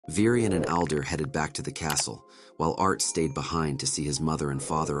Virian and Alder headed back to the castle, while Art stayed behind to see his mother and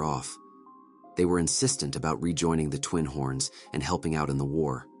father off. They were insistent about rejoining the Twin Horns and helping out in the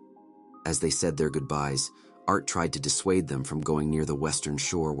war. As they said their goodbyes, Art tried to dissuade them from going near the western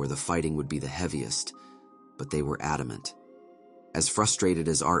shore where the fighting would be the heaviest, but they were adamant. As frustrated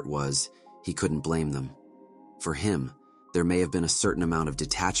as Art was, he couldn't blame them. For him, there may have been a certain amount of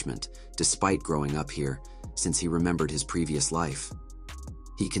detachment, despite growing up here, since he remembered his previous life.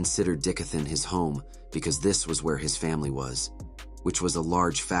 He considered Dicathin his home because this was where his family was, which was a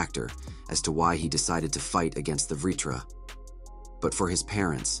large factor as to why he decided to fight against the Vritra. But for his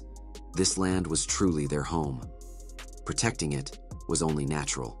parents, this land was truly their home. Protecting it was only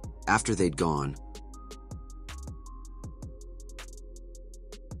natural. After they'd gone,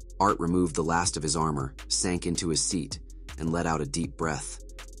 Art removed the last of his armor, sank into his seat, and let out a deep breath.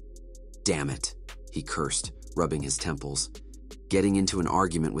 "Damn it," he cursed, rubbing his temples. "Getting into an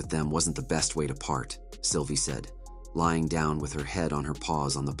argument with them wasn't the best way to part," Sylvie said, lying down with her head on her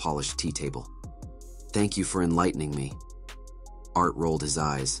paws on the polished tea table. "Thank you for enlightening me." Art rolled his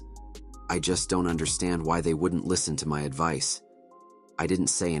eyes. "I just don't understand why they wouldn't listen to my advice. I didn't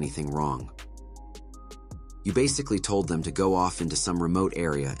say anything wrong." "You basically told them to go off into some remote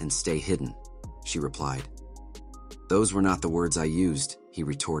area and stay hidden," she replied. "Those were not the words I used," he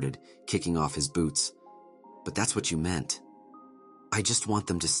retorted, kicking off his boots. "But that's what you meant." "I just want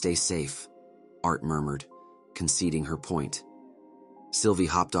them to stay safe," Art murmured, conceding her point. Sylvie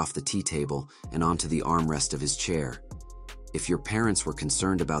hopped off the tea table and onto the armrest of his chair. If your parents were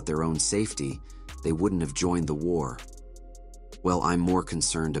concerned about their own safety, they wouldn't have joined the war. Well, I'm more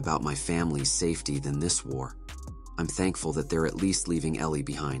concerned about my family's safety than this war. I'm thankful that they're at least leaving Ellie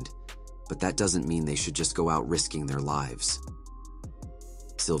behind, but that doesn't mean they should just go out risking their lives.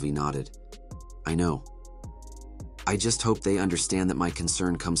 Sylvie nodded. "I know. I just hope they understand that my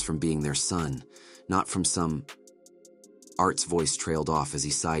concern comes from being their son, not from some..." Art's voice trailed off as he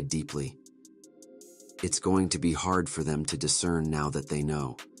sighed deeply. "It's going to be hard for them to discern now that they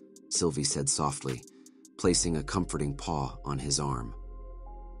know," Sylvie said softly, placing a comforting paw on his arm.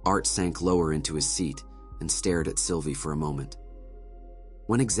 Art sank lower into his seat and stared at Sylvie for a moment.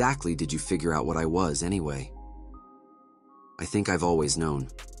 "When exactly did you figure out what I was, anyway?" "I think I've always known,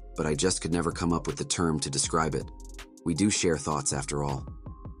 but I just could never come up with the term to describe it. We do share thoughts, after all."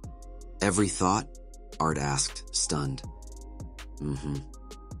 "Every thought?" Art asked, stunned. "Mm-hmm.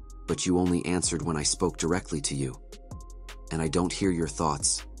 But you only answered when I spoke directly to you. And I don't hear your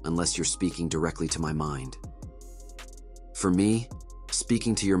thoughts unless you're speaking directly to my mind. For me,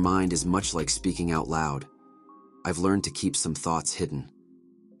 speaking to your mind is much like speaking out loud. I've learned to keep some thoughts hidden.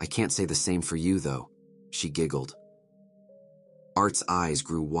 I can't say the same for you, though," she giggled. Art's eyes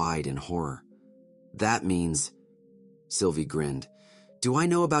grew wide in horror. "That means..." Sylvie grinned. "Do I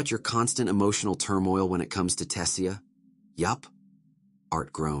know about your constant emotional turmoil when it comes to Tessia?" "Yup,"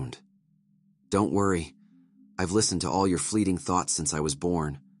 Art groaned. "Don't worry. I've listened to all your fleeting thoughts since I was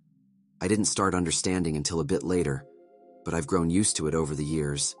born. I didn't start understanding until a bit later, but I've grown used to it over the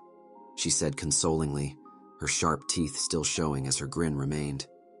years," she said consolingly, her sharp teeth still showing as her grin remained.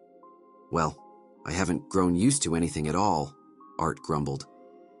 "Well, I haven't grown used to anything at all," Art grumbled.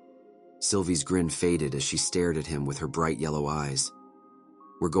 Sylvie's grin faded as she stared at him with her bright yellow eyes.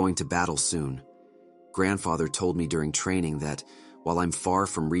 "We're going to battle soon. Grandfather told me during training that, while I'm far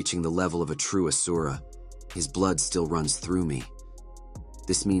from reaching the level of a true Asura, his blood still runs through me.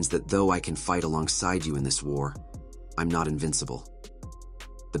 This means that though I can fight alongside you in this war, I'm not invincible.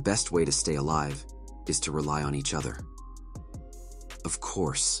 The best way to stay alive is to rely on each other." "Of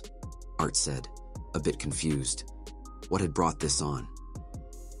course," Art said, a bit confused. What had brought this on?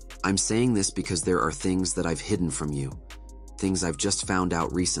 "I'm saying this because there are things that I've hidden from you, things I've just found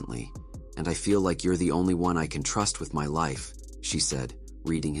out recently, and I feel like you're the only one I can trust with my life," she said,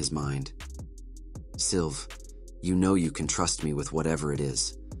 reading his mind. "Sylv, you know you can trust me with whatever it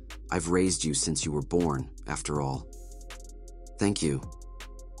is. I've raised you since you were born, after all." "Thank you."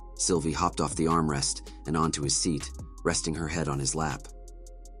 Sylvie hopped off the armrest and onto his seat, resting her head on his lap.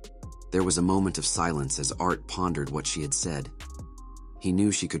 There was a moment of silence as Art pondered what she had said. He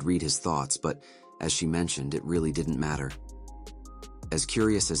knew she could read his thoughts, but, as she mentioned, it really didn't matter. As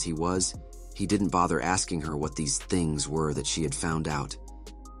curious as he was, he didn't bother asking her what these things were that she had found out.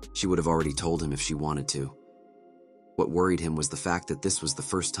 She would have already told him if she wanted to. What worried him was the fact that this was the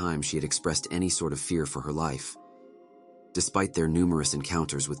first time she had expressed any sort of fear for her life. Despite their numerous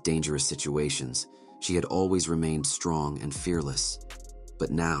encounters with dangerous situations, she had always remained strong and fearless.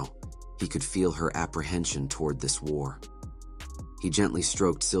 But now, he could feel her apprehension toward this war. He gently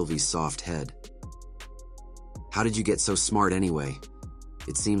stroked Sylvie's soft head. "How did you get so smart anyway?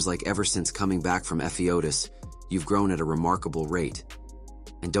 It seems like ever since coming back from Epheotis, you've grown at a remarkable rate.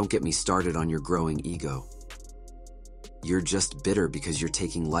 And don't get me started on your growing ego. You're just bitter because you're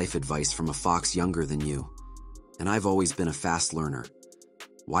taking life advice from a fox younger than you. And I've always been a fast learner.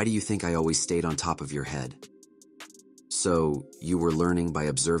 Why do you think I always stayed on top of your head? So, you were learning by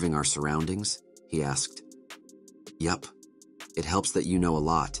observing our surroundings? He asked. Yup. It helps that you know a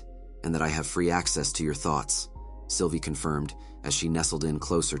lot, and that I have free access to your thoughts, Sylvie confirmed as she nestled in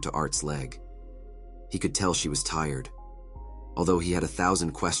closer to Art's leg. He could tell she was tired. Although he had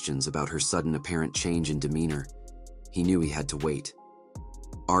 1,000 questions about her sudden apparent change in demeanor, he knew he had to wait.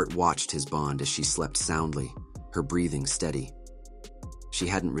 Art watched his bond as she slept soundly, her breathing steady. She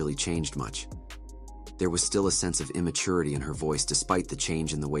hadn't really changed much. There was still a sense of immaturity in her voice despite the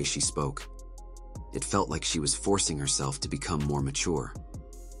change in the way she spoke. It felt like she was forcing herself to become more mature.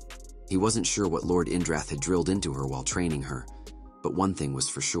 He wasn't sure what Lord Indrath had drilled into her while training her, but one thing was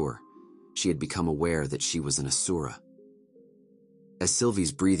for sure. She had become aware that she was an Asura. As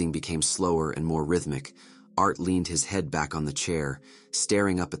Sylvie's breathing became slower and more rhythmic, Art leaned his head back on the chair,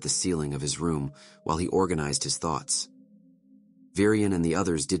 staring up at the ceiling of his room while he organized his thoughts. Virian and the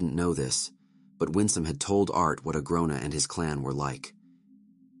others didn't know this, but Winsome had told Art what Agrona and his clan were like.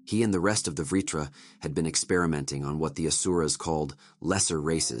 He and the rest of the Vritra had been experimenting on what the Asuras called lesser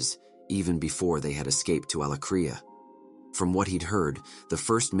races, even before they had escaped to Alakria. From what he'd heard, the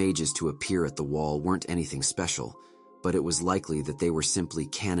first mages to appear at the wall weren't anything special, but it was likely that they were simply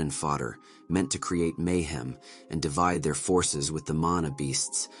cannon fodder, meant to create mayhem and divide their forces with the mana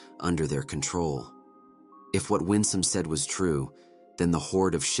beasts under their control. If what Winsome said was true, then the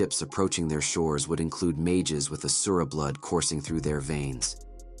horde of ships approaching their shores would include mages with Asura blood coursing through their veins.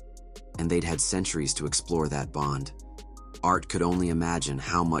 And they'd had centuries to explore that bond. Art could only imagine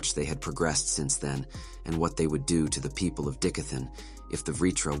how much they had progressed since then and what they would do to the people of Dicathan if the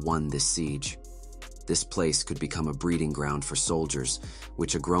Vritra won this siege. This place could become a breeding ground for soldiers,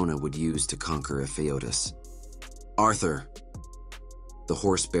 which Agrona would use to conquer Epheotis. Arthur! The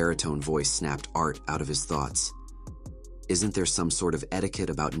hoarse baritone voice snapped Art out of his thoughts. Isn't there some sort of etiquette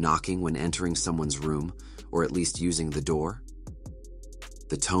about knocking when entering someone's room, or at least using the door?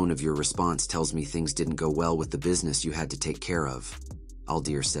 The tone of your response tells me things didn't go well with the business you had to take care of,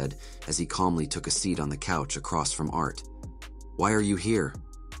 Aldir said as he calmly took a seat on the couch across from Art. Why are you here?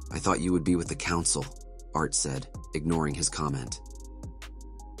 I thought you would be with the council, Art said, ignoring his comment.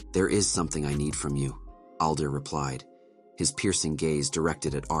 There is something I need from you, Aldir replied, his piercing gaze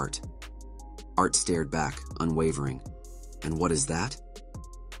directed at Art. Art stared back, unwavering. And what is that?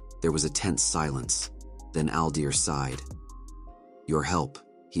 There was a tense silence. Then Aldir sighed. Your help,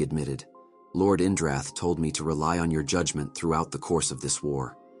 he admitted. Lord Indrath told me to rely on your judgment throughout the course of this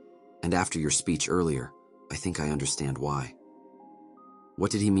war. And after your speech earlier, I think I understand why.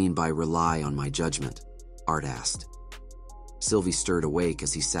 What did he mean by rely on my judgment? Art asked. Sylvie stirred awake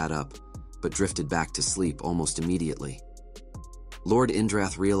as he sat up, but drifted back to sleep almost immediately. Lord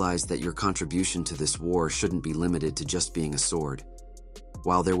Indrath realized that your contribution to this war shouldn't be limited to just being a sword.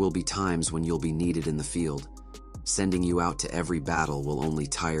 While there will be times when you'll be needed in the field, sending you out to every battle will only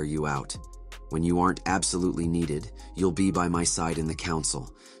tire you out. When you aren't absolutely needed, you'll be by my side in the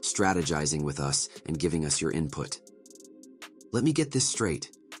council, strategizing with us and giving us your input. Let me get this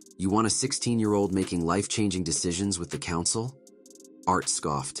straight. You want a 16-year-old making life-changing decisions with the council? Art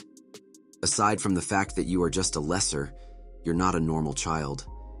scoffed. Aside from the fact that you are just a lesser, you're not a normal child.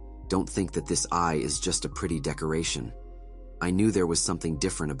 Don't think that this eye is just a pretty decoration. I knew there was something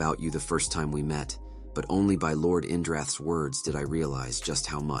different about you the first time we met, but only by Lord Indrath's words did I realize just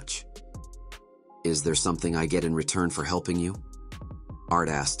how much. Is there something I get in return for helping you? Art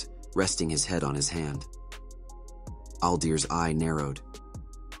asked, resting his head on his hand. Aldir's eye narrowed.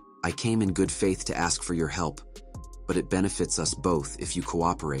 I came in good faith to ask for your help, but it benefits us both if you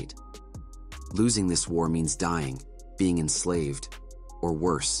cooperate. Losing this war means dying, being enslaved, or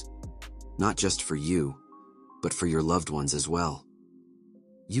worse. Not just for you, but for your loved ones as well.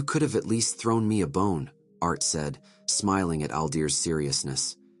 You could have at least thrown me a bone, Art said, smiling at Aldir's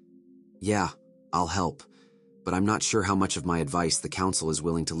seriousness. Yeah, I'll help, but I'm not sure how much of my advice the council is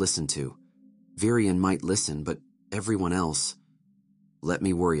willing to listen to. Virian might listen, but everyone else... Let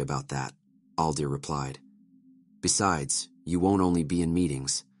me worry about that, Aldir replied. Besides, you won't only be in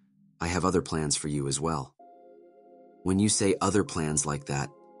meetings. I have other plans for you as well. When you say other plans like that,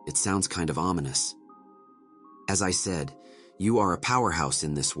 it sounds kind of ominous. As I said, you are a powerhouse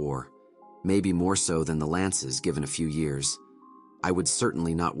in this war, maybe more so than the Lances given a few years. I would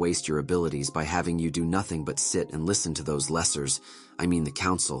certainly not waste your abilities by having you do nothing but sit and listen to those lessers, I mean the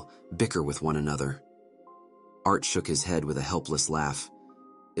council, bicker with one another. Art shook his head with a helpless laugh.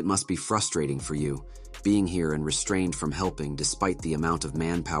 It must be frustrating for you, being here and restrained from helping despite the amount of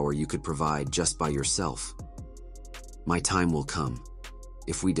manpower you could provide just by yourself. My time will come.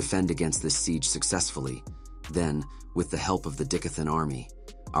 If we defend against this siege successfully, then, with the help of the Dikathan army,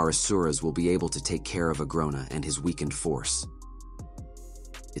 our Asuras will be able to take care of Agrona and his weakened force.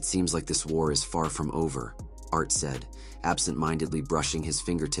 It seems like this war is far from over, Art said, absent-mindedly brushing his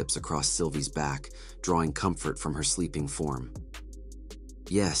fingertips across Sylvie's back, drawing comfort from her sleeping form.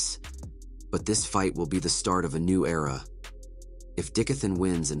 Yes, but this fight will be the start of a new era. If Dikathan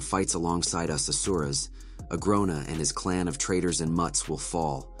wins and fights alongside us Asuras, Agrona and his clan of traitors and mutts will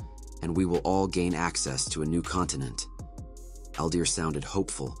fall, and we will all gain access to a new continent. Aldir sounded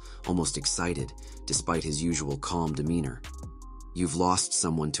hopeful, almost excited, despite his usual calm demeanor. You've lost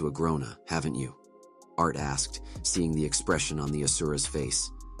someone to Agrona, haven't you? Art asked, seeing the expression on the Asura's face.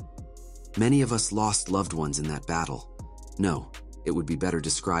 Many of us lost loved ones in that battle. No, it would be better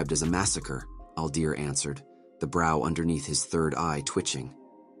described as a massacre, Aldir answered, the brow underneath his third eye twitching.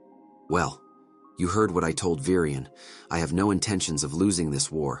 Well, you heard what I told Virion. I have no intentions of losing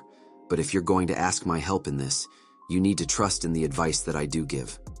this war, but if you're going to ask my help in this, you need to trust in the advice that I do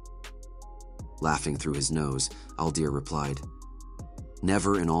give. Laughing through his nose, Aldir replied,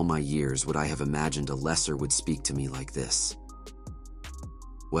 Never in all my years would I have imagined a lesser would speak to me like this.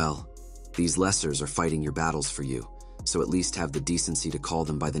 Well, these lessers are fighting your battles for you, so at least have the decency to call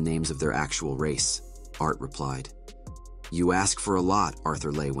them by the names of their actual race, Art replied. You ask for a lot,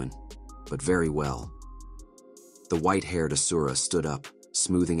 Arthur Leywin, but very well. The white-haired Asura stood up,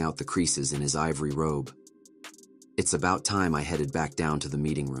 smoothing out the creases in his ivory robe. It's about time I headed back down to the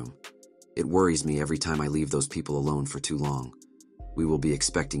meeting room. It worries me every time I leave those people alone for too long. We will be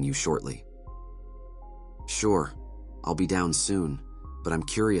expecting you shortly. Sure, I'll be down soon, but I'm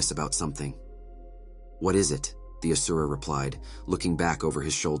curious about something. What is it? The Asura replied, looking back over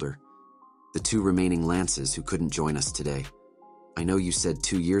his shoulder. The two remaining lances who couldn't join us today. I know you said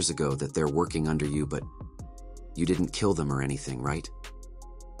 2 years ago that they're working under you, but you didn't kill them or anything, right?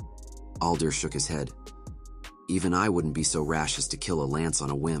 Aldir shook his head. Even I wouldn't be so rash as to kill a lance on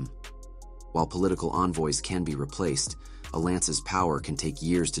a whim. While political envoys can be replaced, a lance's power can take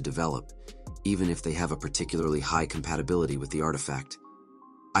years to develop, even if they have a particularly high compatibility with the artifact.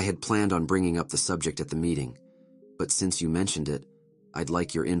 I had planned on bringing up the subject at the meeting, but since you mentioned it, I'd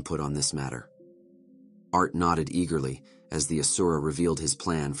like your input on this matter. Art nodded eagerly as the Asura revealed his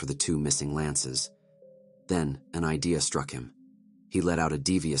plan for the 2 missing lances. Then an idea struck him. He let out a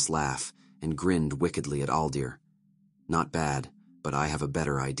devious laugh and grinned wickedly at Aldir. Not bad, but I have a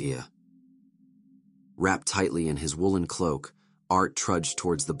better idea. Wrapped tightly in his woolen cloak, Art trudged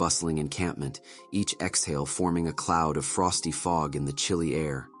towards the bustling encampment, each exhale forming a cloud of frosty fog in the chilly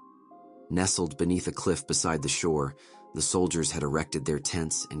air. Nestled beneath a cliff beside the shore, the soldiers had erected their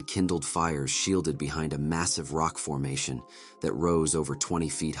tents and kindled fires shielded behind a massive rock formation that rose over 20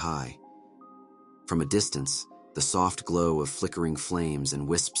 feet high. From a distance, the soft glow of flickering flames and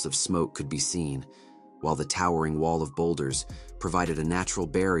wisps of smoke could be seen, while the towering wall of boulders provided a natural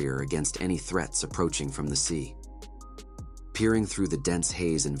barrier against any threats approaching from the sea. Peering through the dense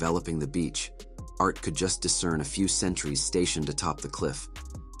haze enveloping the beach, Art could just discern a few sentries stationed atop the cliff,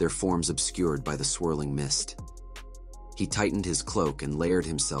 their forms obscured by the swirling mist. He tightened his cloak and layered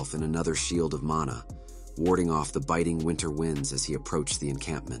himself in another shield of mana, warding off the biting winter winds as he approached the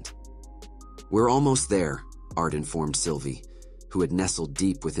encampment. We're almost there, Art informed Sylvie, who had nestled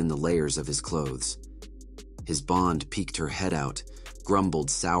deep within the layers of his clothes. His bond peeked her head out, grumbled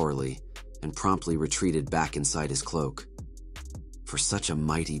sourly, and promptly retreated back inside his cloak. For such a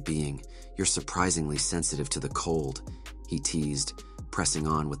mighty being, you're surprisingly sensitive to the cold, he teased, pressing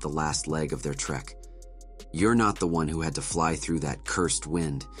on with the last leg of their trek. You're not the one who had to fly through that cursed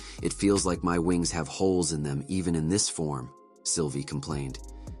wind. It feels like my wings have holes in them even in this form, Sylvie complained.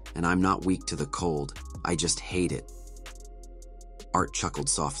 And I'm not weak to the cold, I just hate it. Art chuckled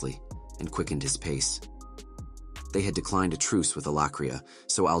softly and quickened his pace. They had declined a truce with Alakria,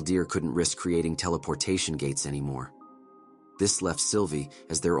 so Aldir couldn't risk creating teleportation gates anymore. This left Sylvie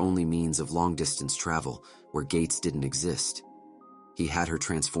as their only means of long-distance travel, where gates didn't exist. He had her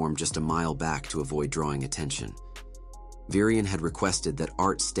transform just a mile back to avoid drawing attention. Virion had requested that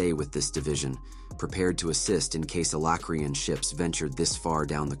Art stay with this division, prepared to assist in case Alacrian ships ventured this far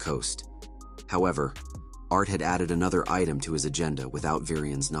down the coast. However, Art had added another item to his agenda without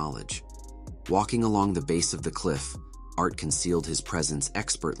Virion's knowledge. Walking along the base of the cliff, Art concealed his presence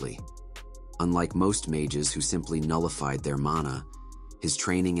expertly. Unlike most mages who simply nullified their mana, his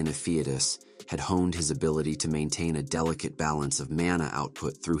training in Epheatus had honed his ability to maintain a delicate balance of mana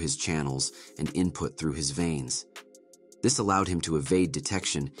output through his channels and input through his veins. This allowed him to evade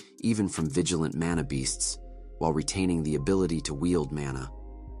detection even from vigilant mana beasts, while retaining the ability to wield mana.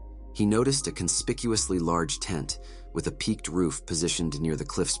 He noticed a conspicuously large tent with a peaked roof positioned near the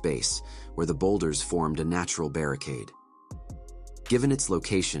cliff's base, where the boulders formed a natural barricade. Given its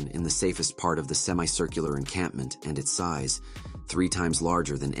location in the safest part of the semicircular encampment and its size, 3 times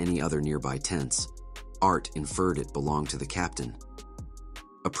larger than any other nearby tents, Art inferred it belonged to the captain.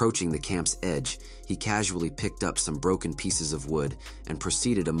 Approaching the camp's edge, he casually picked up some broken pieces of wood and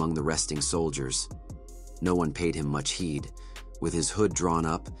proceeded among the resting soldiers. No one paid him much heed. With his hood drawn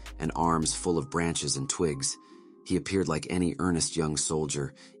up and arms full of branches and twigs, he appeared like any earnest young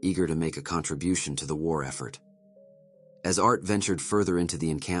soldier, eager to make a contribution to the war effort. As Art ventured further into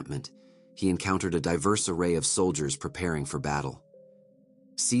the encampment, he encountered a diverse array of soldiers preparing for battle.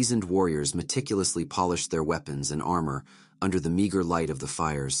 Seasoned warriors meticulously polished their weapons and armor under the meager light of the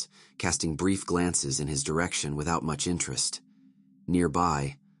fires, casting brief glances in his direction without much interest.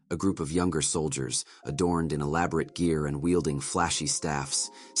 Nearby, a group of younger soldiers, adorned in elaborate gear and wielding flashy staffs,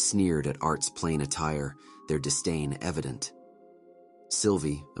 sneered at Art's plain attire, their disdain evident.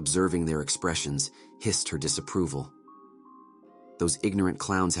 Sylvie, observing their expressions, hissed her disapproval. Those ignorant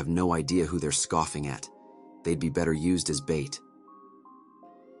clowns have no idea who they're scoffing at. They'd be better used as bait.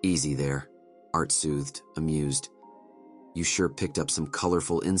 Easy there, Art soothed, amused. You sure picked up some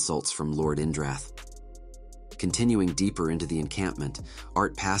colorful insults from Lord Indrath. Continuing deeper into the encampment,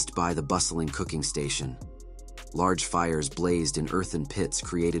 Art passed by the bustling cooking station. Large fires blazed in earthen pits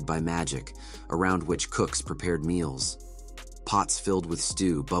created by magic, around which cooks prepared meals. Pots filled with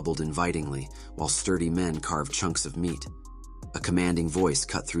stew bubbled invitingly, while sturdy men carved chunks of meat. A commanding voice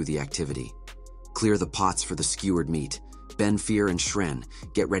cut through the activity. Clear the pots for the skewered meat. Ben Fear and Shren,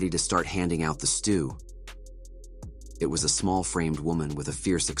 get ready to start handing out the stew. It was a small-framed woman with a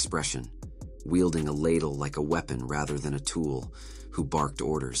fierce expression, wielding a ladle like a weapon rather than a tool, who barked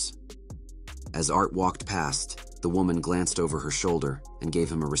orders. As Art walked past, the woman glanced over her shoulder and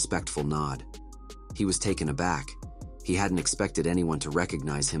gave him a respectful nod. He was taken aback. He hadn't expected anyone to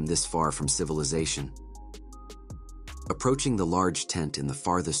recognize him this far from civilization. Approaching the large tent in the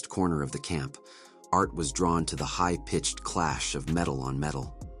farthest corner of the camp, Art was drawn to the high-pitched clash of metal on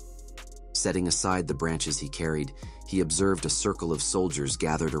metal. Setting aside the branches he carried, he observed a circle of soldiers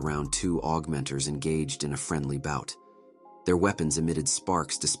gathered around 2 augmenters engaged in a friendly bout. Their weapons emitted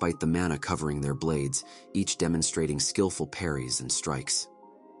sparks despite the mana covering their blades, each demonstrating skillful parries and strikes.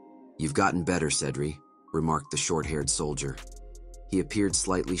 "You've gotten better, Cedri," remarked the short-haired soldier. He appeared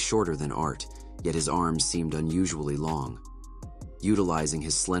slightly shorter than Art, yet his arms seemed unusually long. Utilizing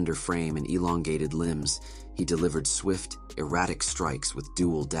his slender frame and elongated limbs, he delivered swift, erratic strikes with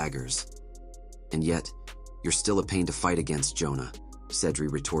dual daggers. "And yet, you're still a pain to fight against, Jonah,"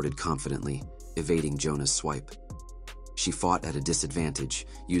 Cedri retorted confidently, evading Jonah's swipe. She fought at a disadvantage,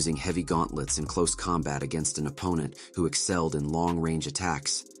 using heavy gauntlets in close combat against an opponent who excelled in long-range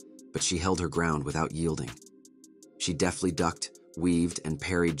attacks, but she held her ground without yielding. She deftly ducked, weaved, and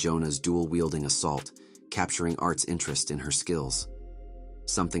parried Jonah's dual-wielding assault, capturing Art's interest in her skills.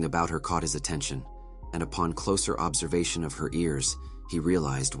 Something about her caught his attention, and upon closer observation of her ears, he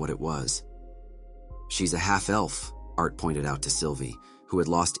realized what it was. "She's a half-elf," Art pointed out to Sylvie, who had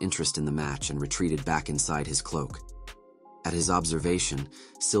lost interest in the match and retreated back inside his cloak. At his observation,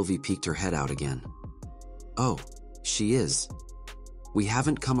 Sylvie peeked her head out again. "Oh, she is. We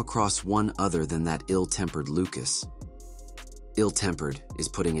haven't come across one other than that ill-tempered Lucas." "Ill-tempered is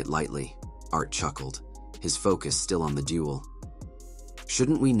putting it lightly," Art chuckled, his focus still on the duel.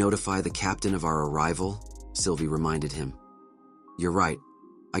 "Shouldn't we notify the captain of our arrival?" Sylvie reminded him. "You're right.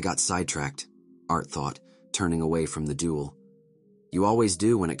 I got sidetracked," Art thought, turning away from the duel. "You always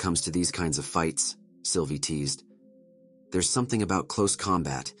do when it comes to these kinds of fights," Sylvie teased. "There's something about close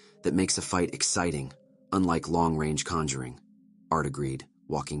combat that makes a fight exciting, unlike long-range conjuring," Art agreed,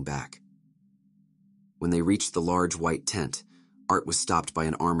 walking back. When they reached the large white tent, Art was stopped by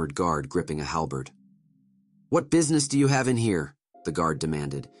an armored guard gripping a halberd. "What business do you have in here?" the guard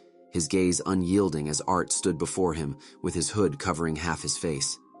demanded, his gaze unyielding as Art stood before him with his hood covering half his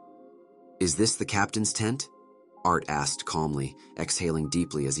face. "Is this the captain's tent?" Art asked calmly, exhaling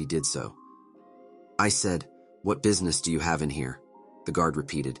deeply as he did so. "I said, what business do you have in here?" the guard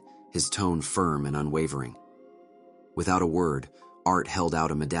repeated, his tone firm and unwavering. Without a word, Art held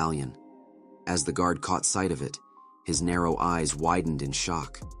out a medallion. As the guard caught sight of it, his narrow eyes widened in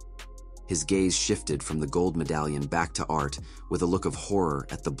shock. His gaze shifted from the gold medallion back to Art with a look of horror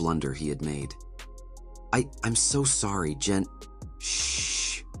at the blunder he had made. I'm so sorry,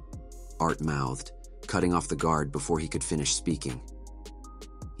 Shh, Art mouthed, cutting off the guard before he could finish speaking.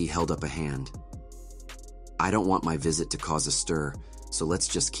 He held up a hand. I don't want my visit to cause a stir, so let's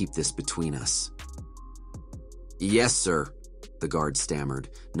just keep this between us." "Yes, sir," the guard stammered,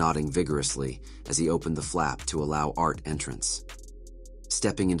 nodding vigorously as he opened the flap to allow Art entrance.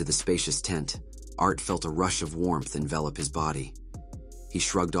 Stepping into the spacious tent, Art felt a rush of warmth envelop his body. He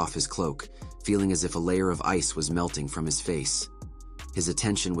shrugged off his cloak, feeling as if a layer of ice was melting from his face. His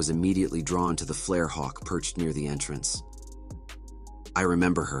attention was immediately drawn to the flare hawk perched near the entrance. "I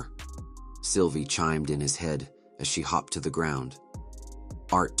remember her," Sylvie chimed in his head as she hopped to the ground.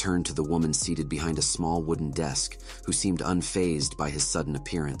 Art turned to the woman seated behind a small wooden desk, who seemed unfazed by his sudden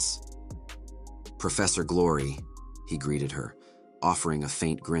appearance. "Professor Glory," he greeted her, offering a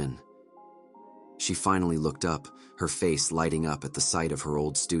faint grin. She finally looked up, her face lighting up at the sight of her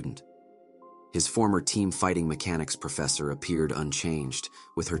old student. His former team fighting mechanics professor appeared unchanged,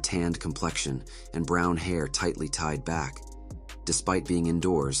 with her tanned complexion and brown hair tightly tied back. Despite being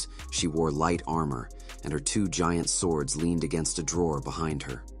indoors, she wore light armor, and her two giant swords leaned against a drawer behind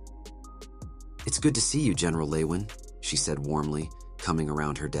her. "It's good to see you, General Leywin," she said warmly, coming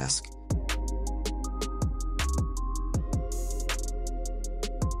around her desk.